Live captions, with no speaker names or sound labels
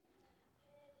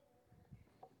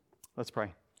Let's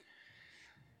pray.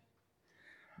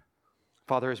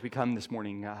 Father, as we come this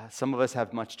morning, some of us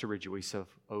have much to rejoice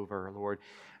over, Lord.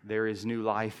 There is new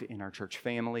life in our church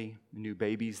family, new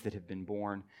babies that have been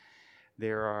born.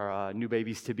 There are new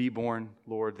babies to be born,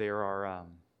 Lord.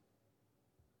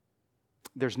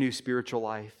 There's new spiritual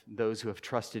life, those who have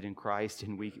trusted in Christ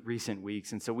in recent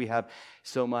weeks. And so we have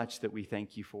so much that we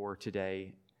thank you for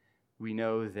today. We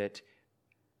know that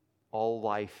all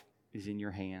life is in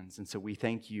your hands. And so we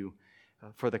thank you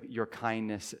for your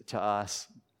kindness to us.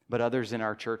 But others in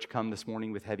our church come this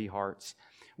morning with heavy hearts.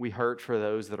 We hurt for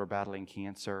those that are battling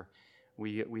cancer.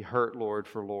 We hurt, Lord,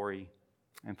 for Lori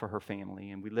and for her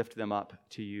family, and we lift them up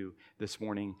to you this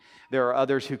morning. There are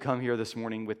others who come here this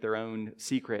morning with their own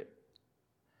secret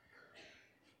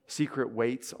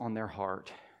weights on their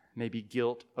heart. Maybe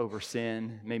guilt over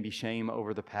sin, maybe shame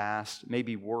over the past,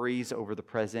 maybe worries over the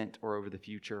present or over the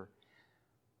future.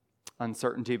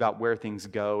 Uncertainty about where things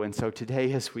go. And so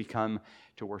today as we come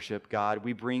to worship God,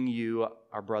 we bring you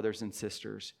our brothers and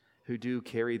sisters who do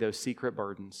carry those secret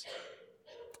burdens.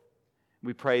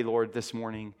 We pray, Lord, this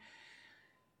morning,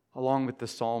 along with the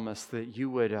psalmist, that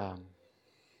you would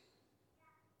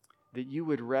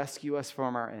rescue us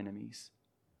from our enemies.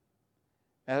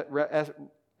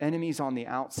 Enemies on the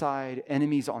outside,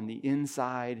 enemies on the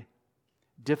inside,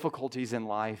 difficulties in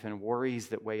life and worries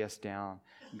that weigh us down.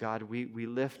 God, we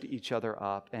lift each other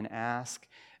up and ask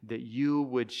that you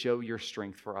would show your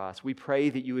strength for us. We pray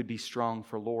that you would be strong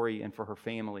for Lori and for her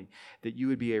family, that you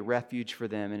would be a refuge for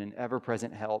them and an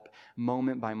ever-present help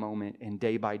moment by moment and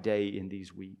day by day in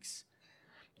these weeks.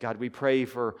 God, we pray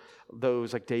for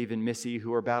those like Dave and Missy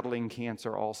who are battling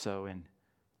cancer also and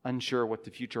unsure what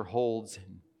the future holds.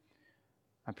 And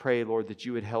I pray, Lord, that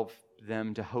you would help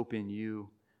them to hope in you.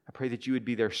 I pray that you would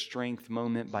be their strength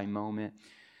moment by moment.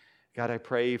 God, I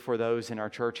pray for those in our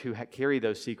church who carry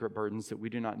those secret burdens that we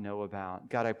do not know about.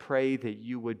 God, I pray that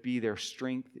you would be their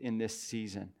strength in this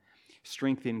season.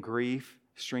 Strength in grief,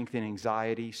 strength in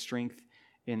anxiety, strength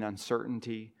in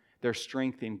uncertainty, their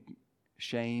strength in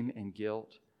shame and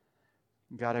guilt.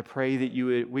 God, I pray that you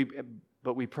would,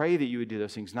 we pray that you would do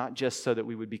those things, not just so that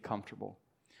we would be comfortable,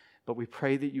 but we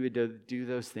pray that you would do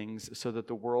those things so that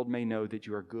the world may know that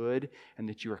you are good and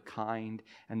that you are kind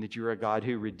and that you are a God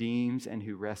who redeems and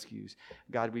who rescues.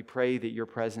 God, we pray that your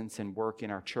presence and work in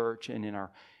our church and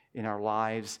in our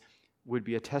lives would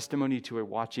be a testimony to a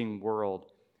watching world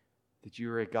that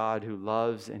you are a God who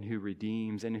loves and who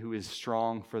redeems and who is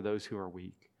strong for those who are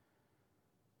weak.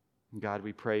 God,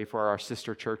 we pray for our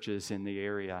sister churches in the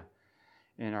area,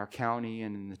 in our county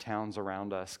and in the towns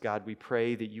around us. God, we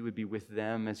pray that you would be with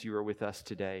them as you are with us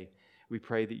today. We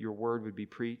pray that your word would be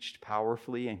preached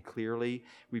powerfully and clearly.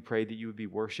 We pray that you would be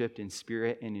worshiped in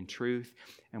spirit and in truth.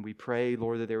 And we pray,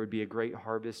 Lord, that there would be a great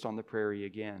harvest on the prairie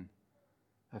again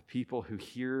of people who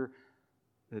hear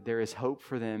that there is hope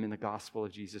for them in the gospel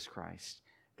of Jesus Christ,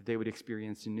 that they would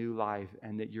experience a new life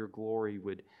and that your glory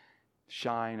would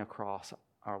shine across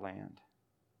our land.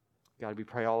 God, we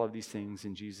pray all of these things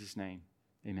in Jesus' name.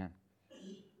 Amen. I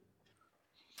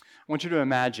want you to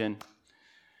imagine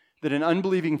that an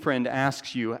unbelieving friend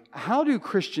asks you, how do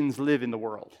Christians live in the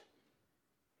world?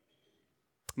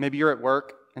 Maybe you're at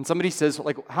work and somebody says,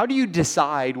 how do you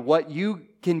decide what you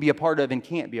can be a part of and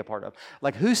can't be a part of?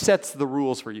 Like, who sets the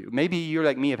rules for you? Maybe you're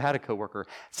like me, have had a coworker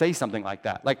say something like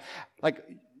that. Like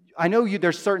I know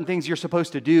there's certain things you're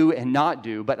supposed to do and not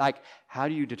do, but how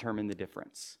do you determine the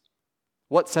difference?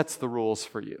 What sets the rules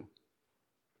for you?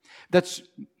 That's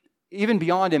even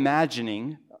beyond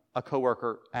imagining a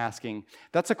coworker asking.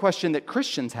 That's a question that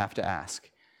Christians have to ask.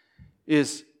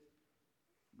 Is,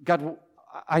 God,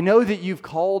 I know that you've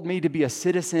called me to be a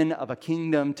citizen of a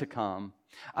kingdom to come.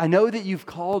 I know that you've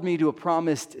called me to a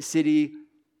promised city.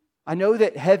 I know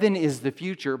that heaven is the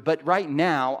future, but right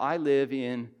now I live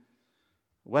in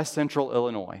West Central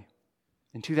Illinois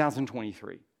in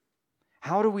 2023.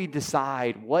 How do we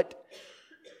decide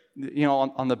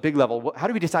on the big level, how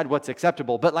do we decide what's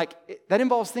acceptable? But that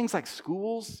involves things like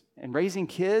schools and raising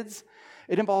kids.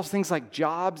 It involves things like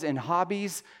jobs and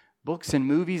hobbies, books and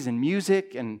movies and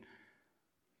music, and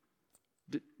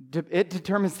it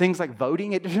determines things like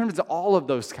voting. It determines all of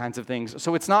those kinds of things.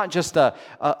 So it's not just a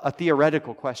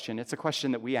theoretical question. It's a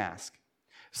question that we ask.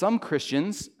 Some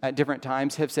Christians at different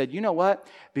times have said, you know what?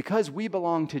 Because we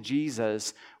belong to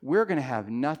Jesus, we're going to have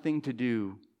nothing to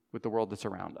do with the world that's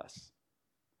around us.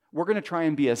 We're going to try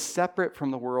and be as separate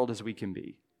from the world as we can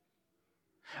be.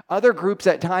 Other groups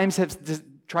at times have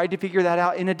tried to figure that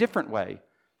out in a different way.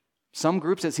 Some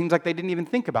groups, it seems like they didn't even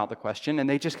think about the question and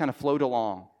they just kind of float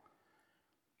along.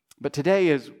 But today,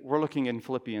 as we're looking in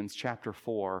Philippians chapter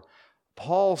 4,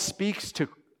 Paul speaks to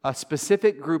a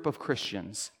specific group of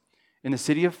Christians in the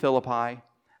city of Philippi. I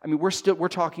mean, we're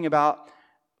talking about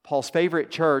Paul's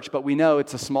favorite church, but we know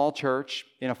it's a small church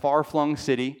in a far-flung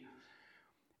city.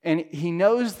 And he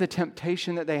knows the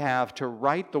temptation that they have to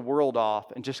write the world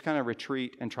off and just kind of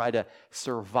retreat and try to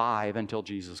survive until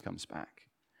Jesus comes back.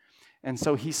 And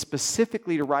so he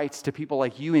specifically writes to people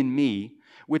like you and me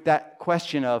with that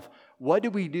question of, what do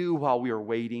we do while we are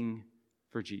waiting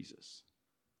for Jesus?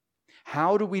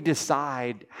 How do we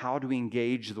decide how to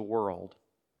engage the world?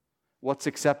 What's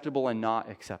acceptable and not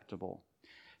acceptable?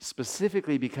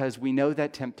 Specifically because we know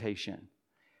that temptation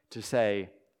to say,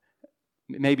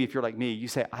 maybe if you're like me, you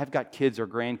say, I've got kids or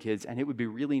grandkids, and it would be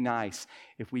really nice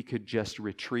if we could just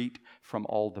retreat from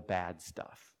all the bad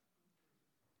stuff.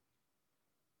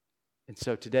 And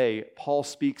so today, Paul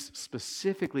speaks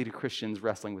specifically to Christians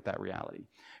wrestling with that reality.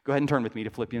 Go ahead and turn with me to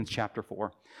Philippians chapter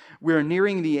 4. We're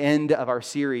nearing the end of our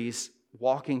series,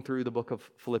 walking through the book of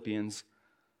Philippians.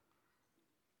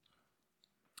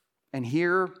 And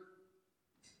here,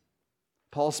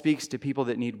 Paul speaks to people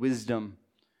that need wisdom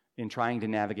in trying to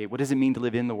navigate. What does it mean to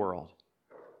live in the world,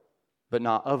 but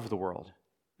not of the world?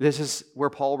 This is where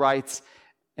Paul writes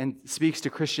and speaks to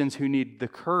Christians who need the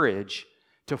courage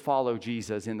to follow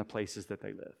Jesus in the places that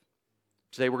they live.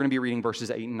 Today we're going to be reading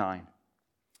verses 8 and 9.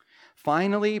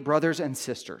 Finally, brothers and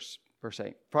sisters, verse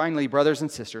 8. Finally, brothers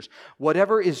and sisters,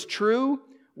 whatever is true,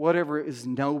 whatever is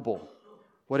noble,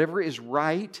 whatever is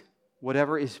right,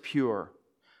 whatever is pure,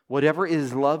 whatever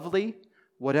is lovely,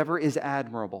 whatever is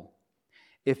admirable,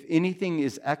 if anything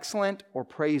is excellent or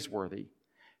praiseworthy,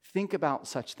 think about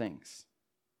such things.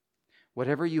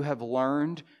 Whatever you have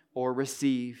learned or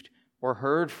received or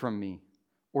heard from me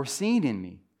or seen in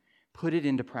me, put it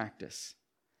into practice,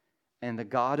 and the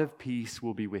God of peace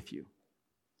will be with you.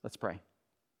 Let's pray.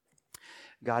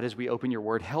 God, as we open your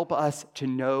word, help us to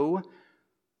know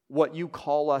what you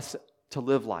call us to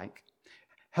live like.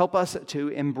 Help us to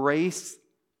embrace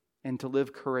and to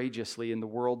live courageously in the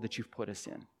world that you've put us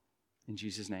in. In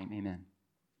Jesus' name, amen.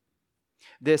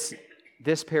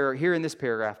 Here in this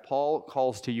paragraph, Paul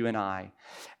calls to you and I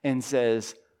and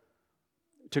says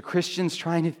to Christians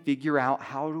trying to figure out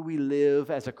how do we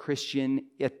live as a Christian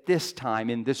at this time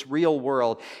in this real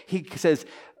world, he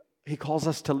calls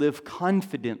us to live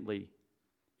confidently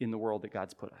in the world that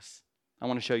God's put us. I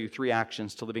want to show you 3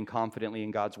 actions to living confidently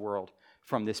in God's world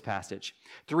from this passage.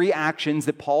 3 actions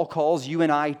that Paul calls you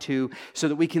and I to so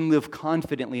that we can live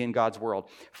confidently in God's world.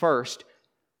 First,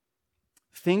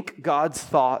 think God's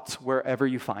thoughts wherever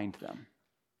you find them.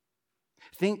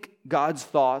 Think God's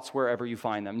thoughts wherever you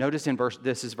find them. Notice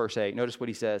this is verse 8. Notice what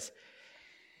he says.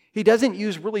 He doesn't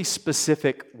use really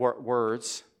specific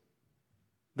words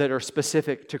that are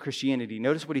specific to Christianity.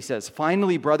 Notice what he says.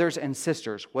 Finally, brothers and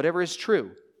sisters, whatever is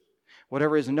true,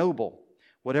 whatever is noble,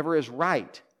 whatever is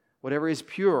right, whatever is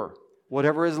pure,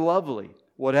 whatever is lovely,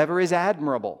 whatever is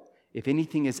admirable, if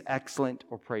anything is excellent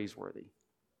or praiseworthy.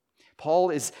 Paul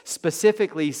is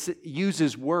specifically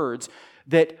uses words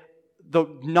that the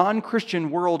non-Christian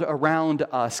world around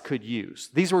us could use.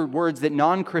 These were words that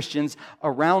non-Christians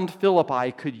around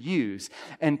Philippi could use.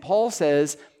 And Paul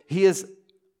says he's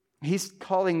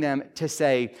calling them to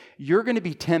say, you're going to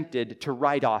be tempted to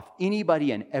write off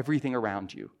anybody and everything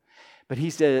around you. But he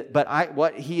said,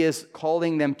 what he is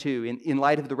calling them to, in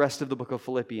light of the rest of the book of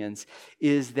Philippians,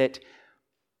 is that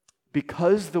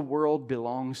because the world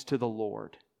belongs to the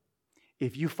Lord,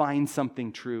 if you find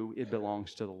something true, it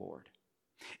belongs to the Lord.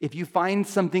 If you find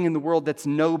something in the world that's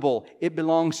noble, it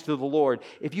belongs to the Lord.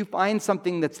 If you find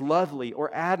something that's lovely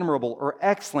or admirable or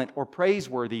excellent or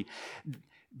praiseworthy,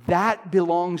 that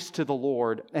belongs to the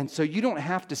Lord. And so you don't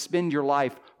have to spend your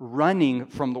life running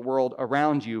from the world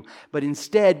around you, but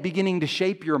instead beginning to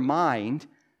shape your mind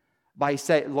by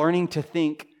learning to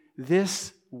think,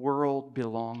 this world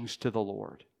belongs to the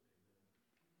Lord.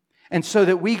 And so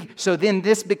then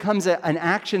this becomes an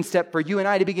action step for you and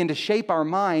I to begin to shape our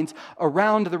minds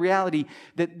around the reality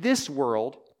that this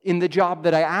world, in the job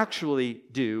that I actually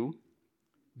do,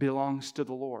 belongs to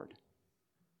the Lord.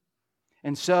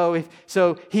 And so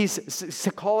he's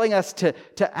calling us to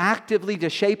actively to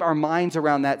shape our minds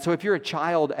around that. So if you're a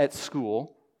child at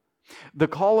school, the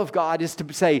call of God is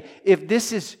to say, if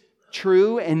this is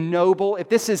true and noble, if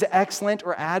this is excellent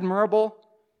or admirable,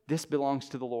 this belongs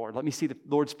to the Lord. Let me see the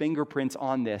Lord's fingerprints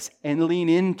on this and lean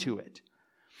into it.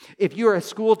 If you're a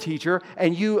school teacher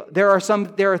and there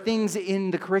are things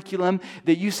in the curriculum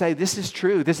that you say, this is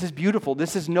true, this is beautiful,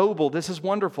 this is noble, this is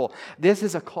wonderful. This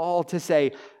is a call to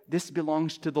say, this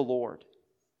belongs to the Lord.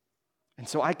 And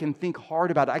so I can think hard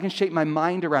about it. I can shape my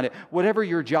mind around it. Whatever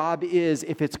your job is,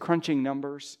 if it's crunching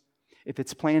numbers, if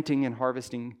it's planting and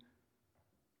harvesting,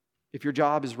 if your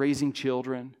job is raising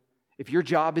children, if your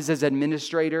job is as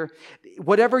administrator,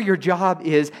 whatever your job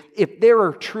is, if there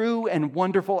are true and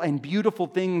wonderful and beautiful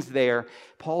things there,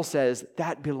 Paul says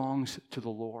that belongs to the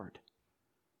Lord.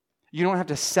 You don't have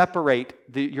to separate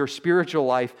your spiritual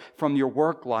life from your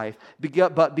work life,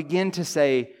 but begin to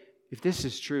say, if this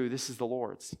is true, this is the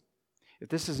Lord's. If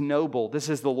this is noble, this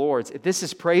is the Lord's. If this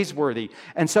is praiseworthy.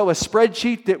 And so a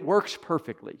spreadsheet that works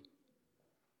perfectly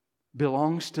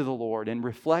belongs to the Lord and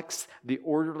reflects the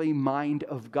orderly mind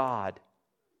of God.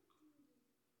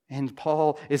 And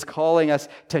Paul is calling us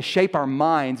to shape our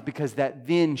minds because that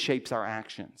then shapes our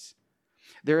actions.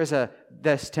 There is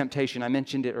this temptation, I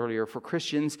mentioned it earlier, for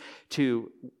Christians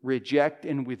to reject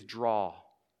and withdraw.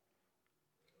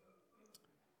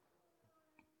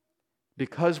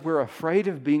 Because we're afraid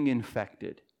of being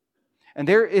infected. And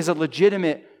there is a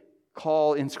legitimate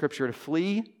call in Scripture to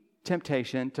flee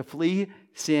temptation, to flee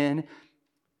sin,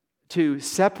 to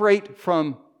separate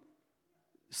from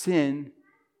sin.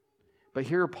 But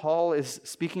here Paul is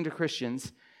speaking to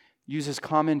Christians, uses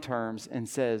common terms and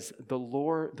says, the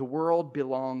world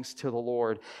belongs to the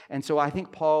Lord. And so I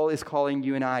think Paul is calling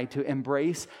you and I to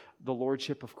embrace the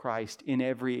lordship of Christ in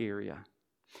every area.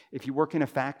 If you work in a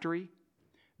factory,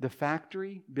 the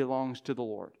factory belongs to the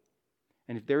Lord.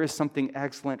 And if there is something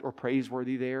excellent or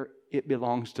praiseworthy there, it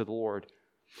belongs to the Lord.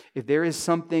 If there is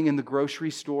something in the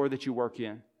grocery store that you work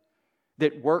in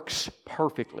that works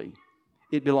perfectly,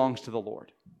 it belongs to the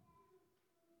Lord.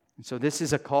 And so this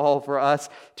is a call for us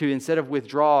to, instead of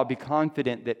withdraw, be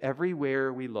confident that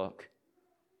everywhere we look,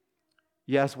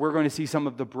 yes, we're going to see some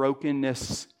of the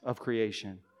brokenness of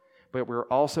creation, but we're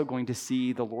also going to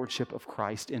see the lordship of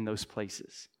Christ in those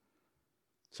places.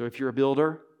 So if you're a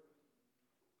builder,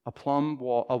 a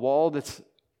wall that's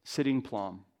sitting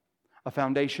plumb, a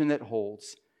foundation that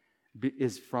holds,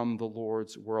 is from the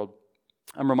Lord's world.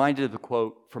 I'm reminded of the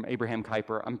quote from Abraham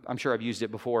Kuyper. I'm sure I've used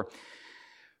it before.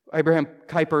 Abraham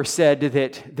Kuyper said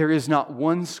that there is not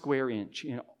one square inch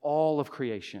in all of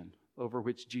creation over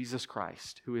which Jesus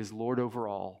Christ, who is Lord over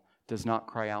all, does not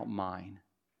cry out, mine.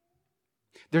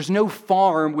 There's no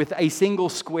farm with a single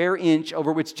square inch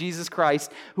over which Jesus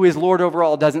Christ, who is Lord over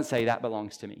all, doesn't say, that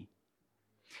belongs to me.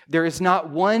 There is not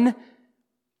one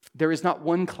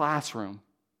classroom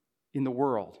in the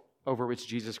world over which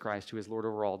Jesus Christ, who is Lord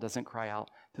over all, doesn't cry out,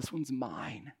 this one's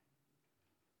mine.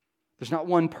 There's not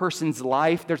one person's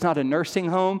life. There's not a nursing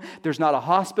home. There's not a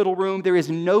hospital room. There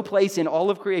is no place in all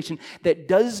of creation that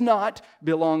does not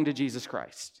belong to Jesus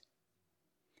Christ.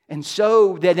 And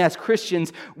so then as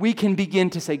Christians, we can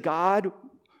begin to say, God,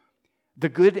 the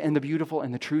good and the beautiful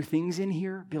and the true things in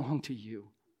here belong to you.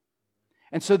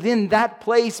 And so then that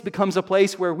place becomes a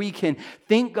place where we can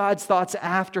think God's thoughts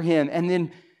after Him. And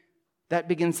then that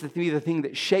begins to be the thing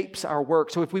that shapes our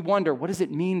work. So if we wonder, what does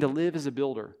it mean to live as a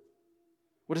builder?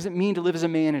 What does it mean to live as a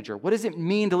manager? What does it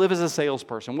mean to live as a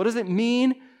salesperson? What does it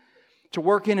mean to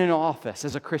work in an office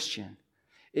as a Christian?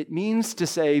 It means to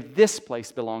say, this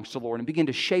place belongs to the Lord, and begin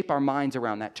to shape our minds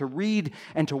around that, to read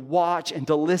and to watch and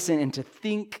to listen and to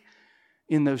think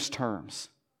in those terms.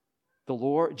 The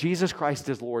Lord, Jesus Christ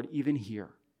is Lord, even here.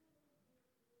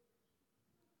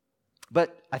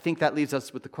 But I think that leaves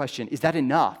us with the question, is that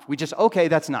enough? We just, okay,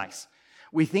 that's nice.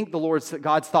 We think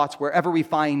God's thoughts wherever we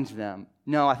find them.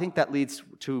 No, I think that leads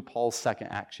to Paul's second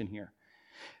action here.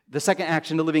 The second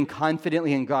action to living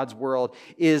confidently in God's world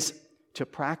is to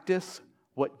practice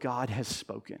what God has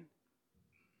spoken.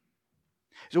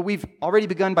 So we've already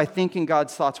begun by thinking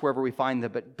God's thoughts wherever we find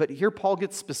them, but here Paul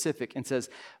gets specific and says,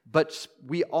 but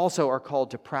we also are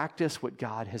called to practice what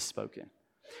God has spoken.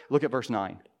 Look at verse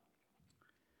 9.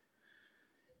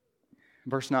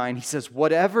 Verse 9, he says,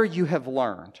 whatever you have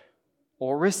learned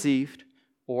or received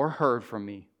or heard from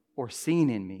me or seen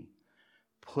in me,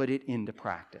 put it into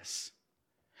practice.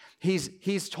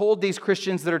 He's told these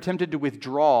Christians that are tempted to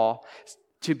withdraw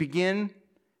to begin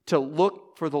to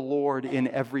look for the Lord in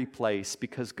every place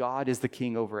because God is the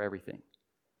king over everything.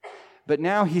 But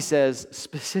now he says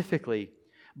specifically,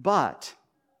 but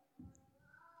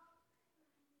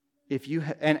if you,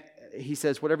 and he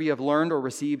says, whatever you have learned or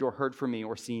received or heard from me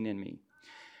or seen in me.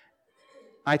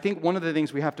 I think one of the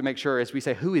things we have to make sure is we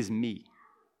say, who is me?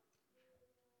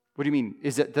 What do you mean?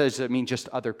 Does it mean just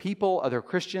other people, other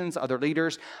Christians, other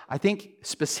leaders? I think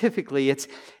specifically it's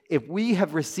if we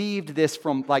have received this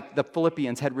from, like the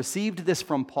Philippians had received this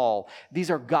from Paul, these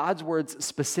are God's words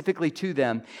specifically to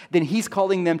them, then he's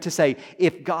calling them to say,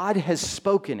 if God has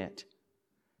spoken it,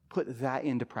 put that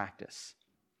into practice.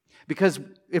 Because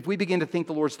if we begin to think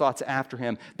the Lord's thoughts after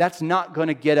Him, that's not going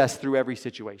to get us through every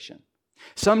situation.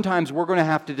 Sometimes we're going to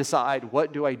have to decide,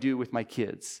 what do I do with my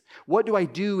kids? What do I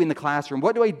do in the classroom?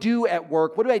 What do I do at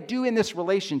work? What do I do in this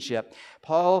relationship?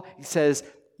 Paul says,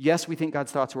 yes, we think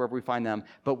God's thoughts wherever we find them,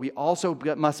 but we also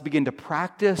must begin to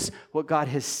practice what God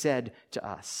has said to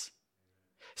us.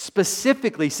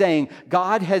 Specifically saying,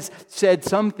 God has said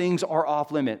some things are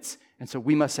off limits, and so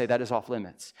we must say that is off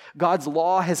limits. God's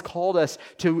law has called us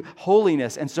to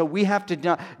holiness, and so we have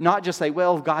to not just say,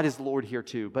 well, God is Lord here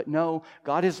too, but no,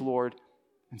 God is Lord,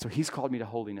 and so He's called me to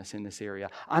holiness in this area.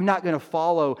 I'm not going to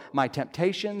follow my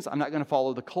temptations. I'm not going to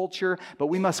follow the culture, but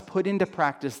we must put into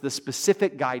practice the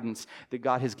specific guidance that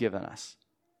God has given us.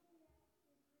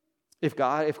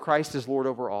 If Christ is Lord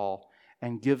over all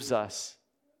and gives us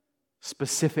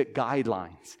specific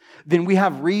guidelines, then we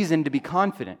have reason to be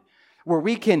confident, where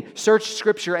we can search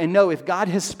Scripture and know if God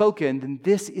has spoken, then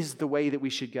this is the way that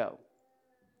we should go.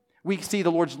 We see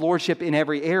the Lord's lordship in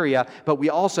every area, but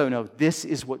we also know this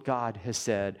is what God has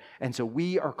said, and so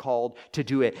we are called to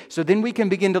do it. So then we can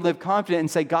begin to live confident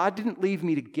and say, God didn't leave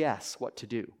me to guess what to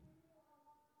do.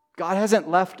 God hasn't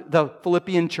left the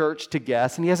Philippian church to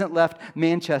guess, and He hasn't left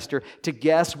Manchester to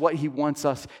guess what He wants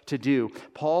us to do.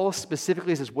 Paul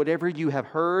specifically says, whatever you have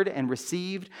heard and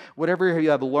received, whatever you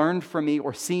have learned from me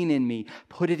or seen in me,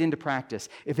 put it into practice.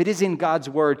 If it is in God's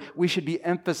word, we should be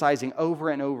emphasizing over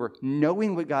and over,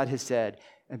 knowing what God has said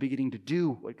and beginning to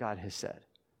do what God has said.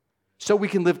 So we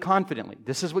can live confidently.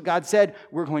 This is what God said,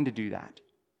 we're going to do that.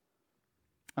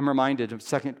 I'm reminded of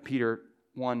 2 Peter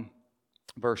 1,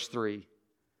 verse 3.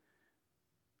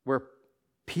 Where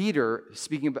Peter,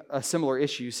 speaking of a similar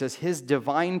issue, says His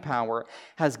divine power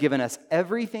has given us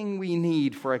everything we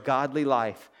need for a godly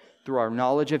life through our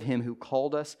knowledge of Him who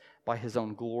called us by His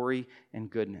own glory and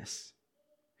goodness.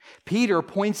 Peter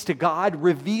points to God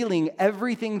revealing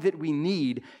everything that we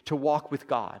need to walk with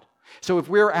God. So if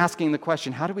we're asking the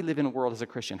question, how do we live in a world as a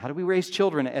Christian? How do we raise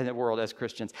children in a world as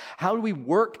Christians? How do we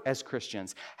work as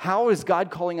Christians? How is God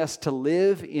calling us to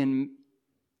live in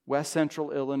West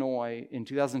Central Illinois in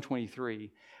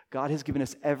 2023? God has given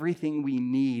us everything we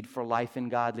need for life and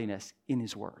godliness in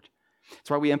His Word. That's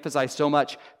why we emphasize so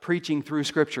much preaching through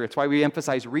Scripture. It's why we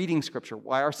emphasize reading Scripture,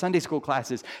 why our Sunday school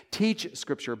classes teach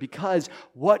Scripture, because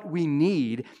what we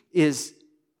need is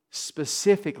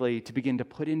specifically to begin to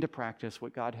put into practice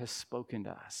what God has spoken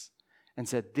to us and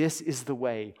said, this is the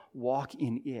way, walk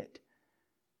in it.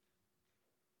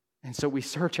 And so we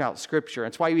search out Scripture.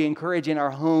 That's why we encourage in our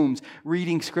homes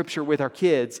reading Scripture with our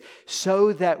kids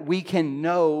so that we can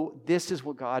know this is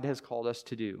what God has called us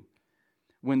to do.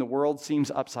 When the world seems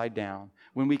upside down,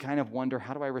 when we kind of wonder,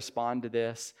 how do I respond to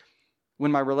this?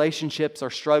 When my relationships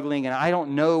are struggling and I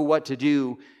don't know what to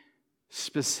do,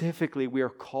 specifically we are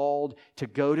called to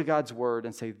go to God's Word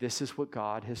and say, this is what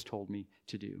God has told me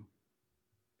to do.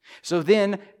 So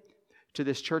then, to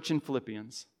this church in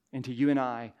Philippians, and to you and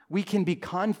I, we can be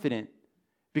confident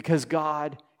because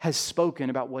God has spoken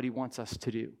about what He wants us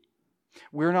to do.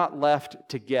 We're not left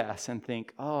to guess and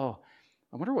think, oh,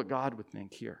 I wonder what God would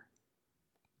think here.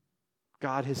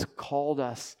 God has called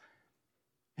us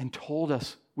and told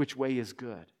us which way is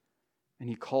good, and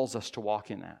He calls us to walk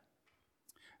in that.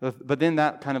 But then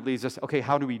that kind of leads us, okay,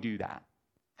 how do we do that?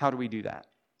 How do we do that?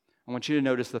 I want you to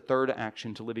notice the third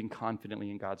action to living confidently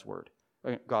in God's world.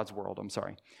 This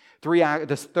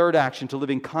third action to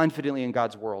living confidently in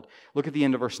God's world. Look at the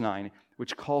end of verse 9,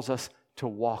 which calls us to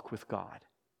walk with God.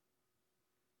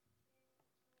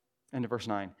 End of verse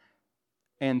 9.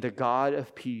 And the God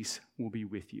of peace will be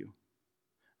with you.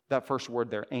 That first word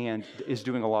there, and, is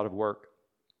doing a lot of work.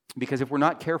 Because if we're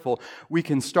not careful, we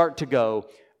can start to go,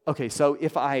 okay, so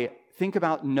if I think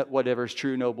about whatever is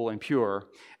true, noble, and pure,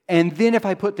 and then if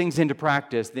I put things into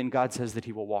practice, then God says that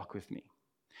He will walk with me.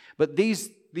 But these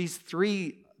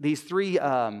three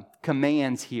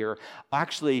commands here,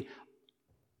 actually,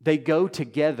 they go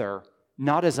together,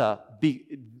 not as a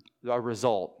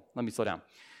result. Let me slow down.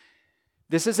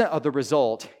 This isn't the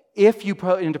result. If you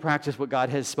put into practice what God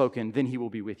has spoken, then He will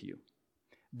be with you.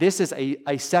 This is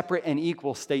a separate and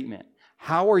equal statement.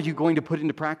 How are you going to put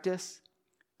into practice?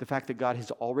 The fact that God has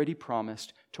already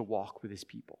promised to walk with His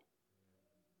people.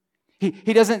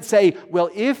 He doesn't say, well,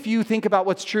 if you think about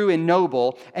what's true and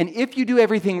noble, and if you do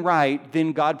everything right,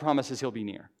 then God promises He'll be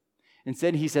near.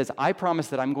 Instead, He says, I promise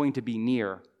that I'm going to be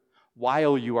near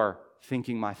while you are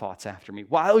thinking my thoughts after me,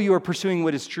 while you are pursuing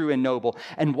what is true and noble,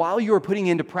 and while you are putting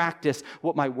into practice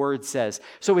what my word says.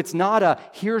 So it's not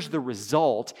here's the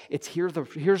result, it's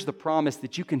here's the promise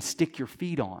that you can stick your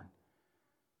feet on.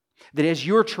 That as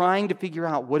you're trying to figure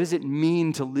out what does it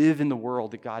mean to live in the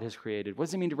world that God has created, what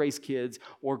does it mean to raise kids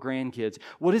or grandkids?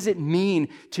 What does it mean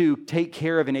to take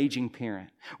care of an aging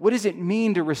parent? What does it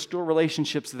mean to restore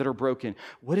relationships that are broken?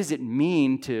 What does it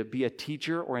mean to be a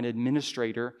teacher or an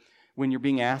administrator when you're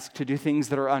being asked to do things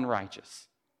that are unrighteous?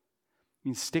 I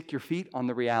mean, stick your feet on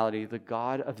the reality. The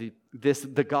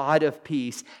God of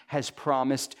peace has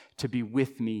promised to be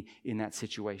with me in that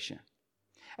situation.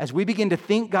 As we begin to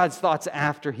think God's thoughts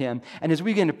after Him, and as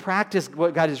we begin to practice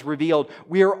what God has revealed,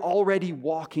 we are already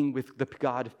walking with the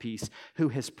God of peace who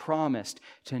has promised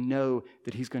to know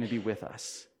that He's going to be with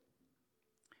us.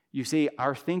 You see,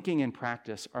 our thinking and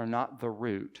practice are not the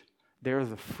root. They're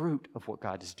the fruit of what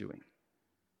God is doing.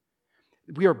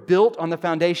 We are built on the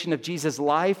foundation of Jesus'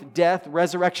 life, death,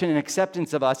 resurrection, and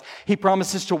acceptance of us. He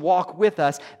promises to walk with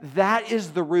us. That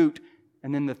is the root,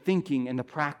 and then the thinking and the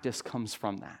practice comes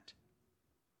from that.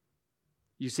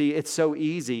 You see, it's so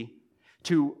easy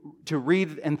to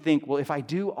read and think, well, if I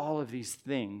do all of these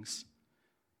things,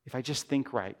 if I just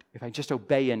think right, if I just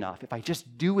obey enough, if I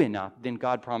just do enough, then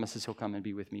God promises He'll come and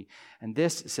be with me. And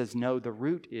this says, no, the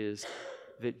root is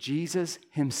that Jesus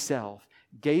Himself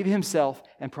gave Himself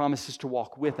and promises to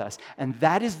walk with us. And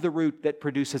that is the root that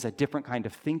produces a different kind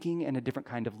of thinking and a different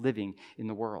kind of living in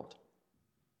the world.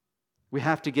 We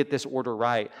have to get this order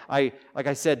right. Like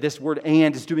I said, this word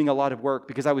 "and" is doing a lot of work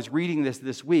because I was reading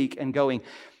this week and going,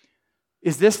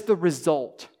 is this the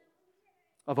result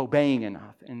of obeying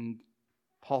enough? And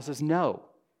Paul says, no.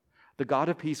 The God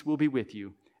of peace will be with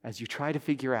you as you try to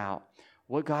figure out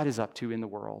what God is up to in the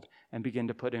world and begin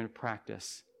to put into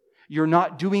practice. You're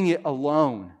not doing it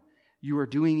alone. You are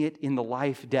doing it in the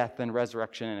life, death, and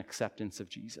resurrection and acceptance of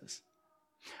Jesus.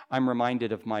 I'm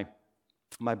reminded of my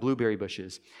blueberry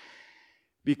bushes.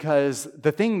 Because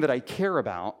the thing that I care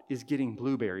about is getting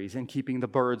blueberries and keeping the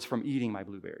birds from eating my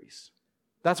blueberries.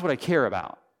 That's what I care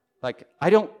about.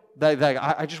 I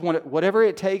just want it, whatever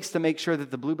it takes to make sure that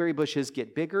the blueberry bushes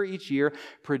get bigger each year,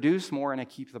 produce more, and I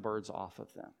keep the birds off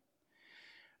of them.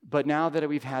 But now that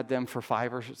we've had them for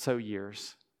 5 or so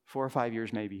years, 4 or 5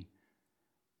 years maybe,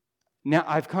 now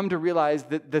I've come to realize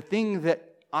that the thing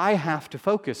that I have to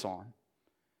focus on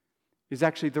is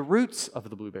actually the roots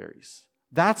of the blueberries.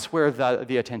 That's where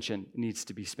the attention needs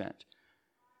to be spent.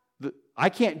 I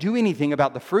can't do anything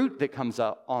about the fruit that comes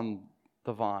up on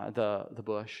the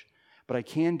bush, but I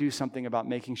can do something about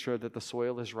making sure that the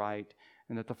soil is right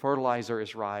and that the fertilizer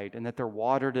is right and that they're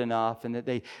watered enough and that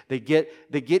they're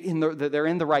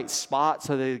in the right spot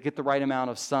so they get the right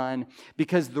amount of sun,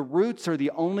 because the roots are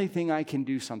the only thing I can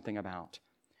do something about.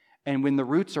 And when the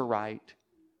roots are right,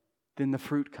 then the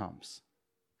fruit comes.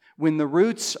 When the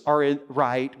roots are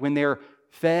right, when they're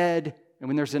fed, and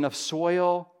when there's enough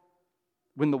soil,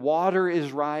 when the water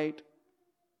is right,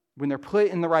 when they're put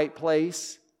in the right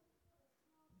place.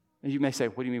 And you may say,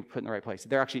 what do you mean put in the right place?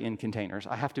 They're actually in containers.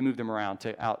 I have to move them around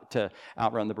to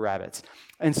outrun the rabbits.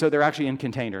 And so they're actually in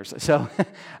containers. So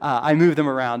I move them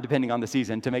around depending on the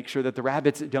season to make sure that the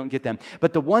rabbits don't get them.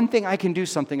 But the one thing I can do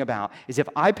something about is if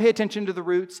I pay attention to the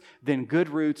roots, then good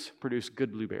roots produce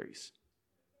good blueberries.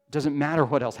 Doesn't matter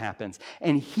what else happens.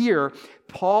 And here,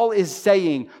 Paul is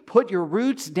saying, put your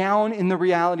roots down in the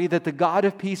reality that the God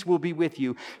of peace will be with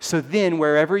you. So then,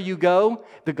 wherever you go,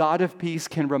 the God of peace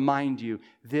can remind you,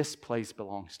 this place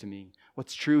belongs to me.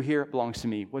 What's true here belongs to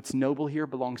me. What's noble here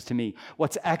belongs to me.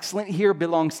 What's excellent here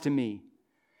belongs to me.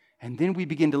 And then we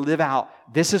begin to live out,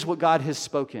 this is what God has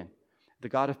spoken. The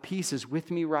God of peace is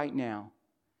with me right now.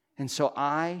 And so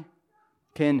I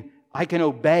can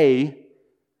obey,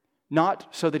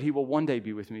 not so that He will one day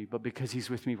be with me, but because He's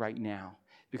with me right now.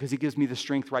 Because He gives me the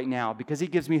strength right now. Because He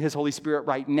gives me His Holy Spirit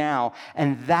right now.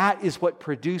 And that is what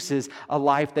produces a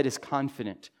life that is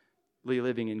confidently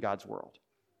living in God's world.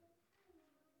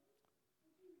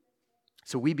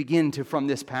 So we begin to, from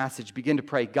this passage, begin to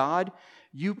pray, God,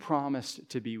 You promised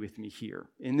to be with me here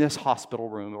in this hospital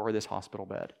room or this hospital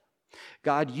bed.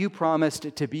 God, You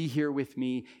promised to be here with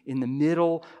me in the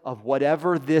middle of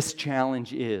whatever this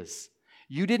challenge is.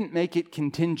 You didn't make it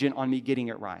contingent on me getting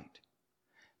it right.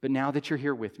 But now that You're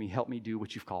here with me, help me do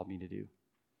what You've called me to do.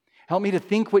 Help me to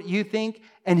think what You think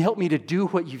and help me to do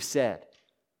what You've said.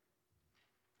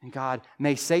 And God,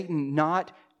 may Satan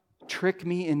not trick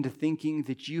me into thinking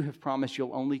that You have promised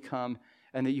You'll only come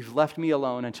and that You've left me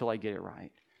alone until I get it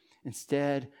right.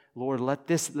 Instead, Lord, let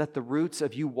the roots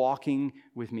of You walking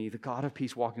with me, the God of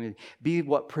peace walking with me, be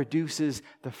what produces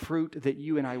the fruit that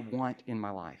You and I want in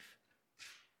my life.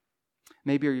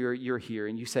 Maybe you're here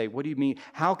and you say, what do you mean?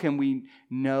 How can we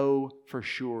know for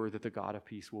sure that the God of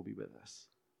peace will be with us?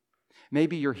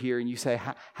 Maybe you're here and you say,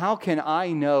 how can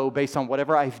I know based on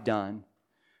whatever I've done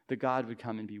that God would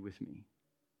come and be with me.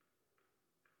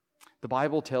 The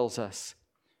Bible tells us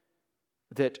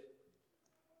that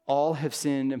all have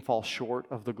sinned and fall short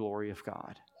of the glory of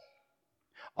God.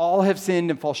 All have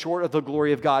sinned and fall short of the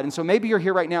glory of God. And so maybe you're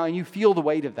here right now and you feel the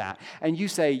weight of that. And you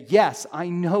say, yes, I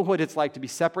know what it's like to be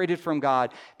separated from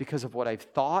God because of what I've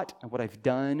thought and what I've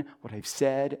done, what I've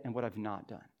said, and what I've not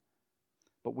done.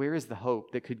 But where is the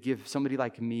hope that could give somebody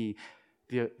like me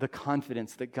the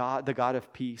confidence that God, the God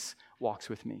of peace, walks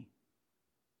with me?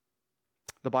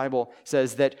 The Bible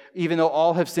says that even though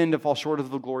all have sinned and fall short of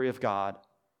the glory of God,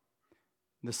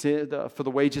 for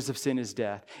the wages of sin is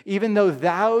death. Even though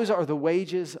those are the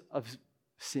wages of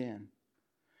sin,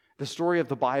 the story of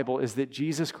the Bible is that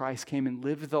Jesus Christ came and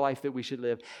lived the life that we should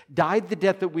live, died the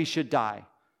death that we should die,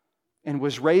 and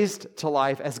was raised to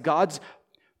life as God's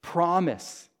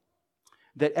promise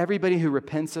that everybody who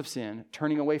repents of sin,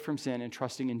 turning away from sin and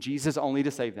trusting in Jesus only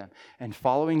to save them, and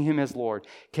following Him as Lord,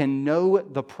 can know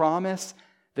the promise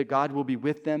that God will be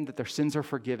with them, that their sins are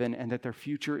forgiven, and that their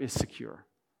future is secure.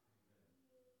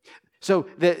 So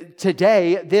that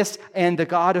today, this and the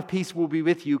God of peace will be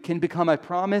with you can become a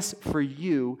promise for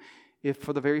you if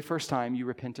for the very first time you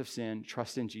repent of sin,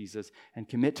 trust in Jesus, and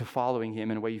commit to following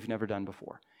Him in a way you've never done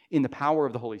before, in the power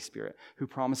of the Holy Spirit, who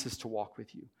promises to walk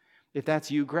with you. If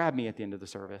that's you, grab me at the end of the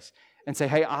service and say,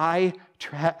 hey, I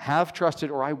have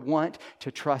trusted, or I want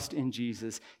to trust in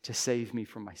Jesus to save me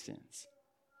from my sins.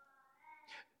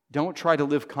 Don't try to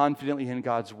live confidently in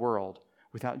God's world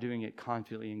without doing it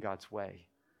confidently in God's way,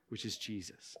 which is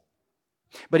Jesus.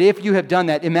 But if you have done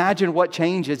that, imagine what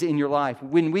changes in your life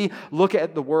when we look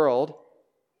at the world,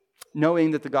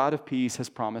 knowing that the God of peace has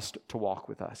promised to walk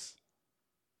with us.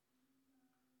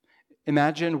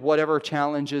 Imagine whatever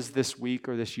challenges this week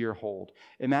or this year hold.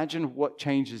 Imagine what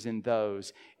changes in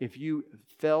those if you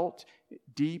felt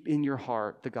deep in your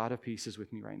heart, the God of peace is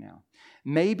with me right now.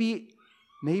 Maybe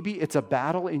it's a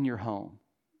battle in your home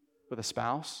with a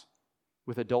spouse,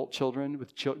 with adult children,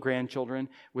 with grandchildren,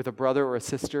 with a brother or a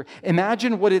sister.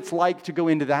 Imagine what it's like to go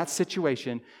into that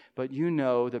situation, but you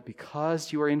know that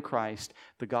because you are in Christ,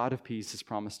 the God of peace has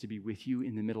promised to be with you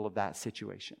in the middle of that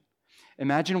situation.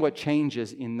 Imagine what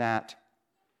changes in that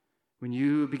when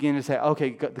you begin to say,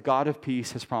 okay, the God of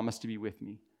peace has promised to be with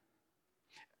me.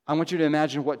 I want you to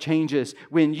imagine what changes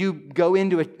when you go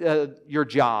into your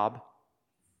job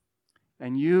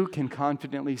and you can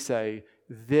confidently say,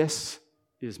 this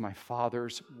is my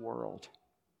Father's world.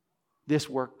 This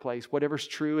workplace, whatever's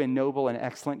true and noble and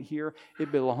excellent here,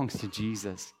 it belongs to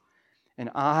Jesus. And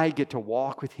I get to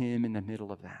walk with Him in the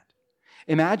middle of that.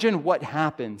 Imagine what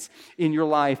happens in your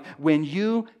life when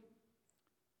you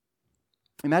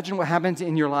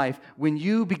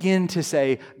begin to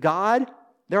say, God,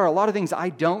 there are a lot of things I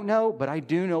don't know, but I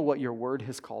do know what your word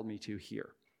has called me to here.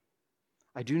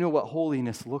 I do know what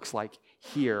holiness looks like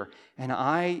here, and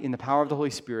I, in the power of the Holy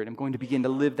Spirit, am going to begin to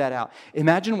live that out.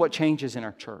 Imagine what changes in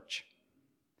our church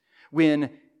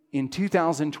when in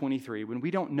 2023, when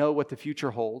we don't know what the future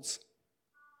holds,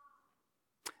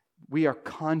 we are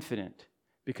confident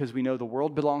because we know the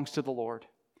world belongs to the Lord.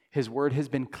 His word has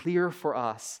been clear for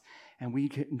us, and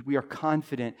we are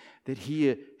confident that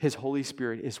His Holy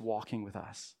Spirit is walking with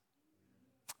us.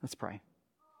 Let's pray.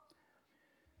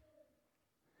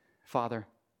 Father,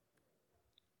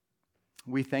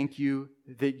 we thank you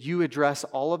that you address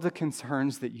all of the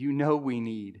concerns that you know we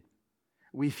need.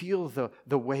 We feel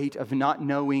the weight of not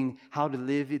knowing how to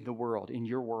live in the world, in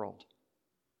your world.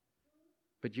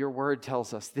 But your word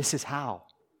tells us this is how.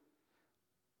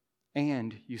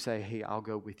 And you say, hey, I'll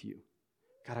go with you.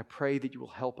 God, I pray that you will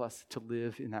help us to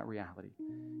live in that reality.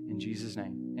 In Jesus'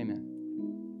 name, amen.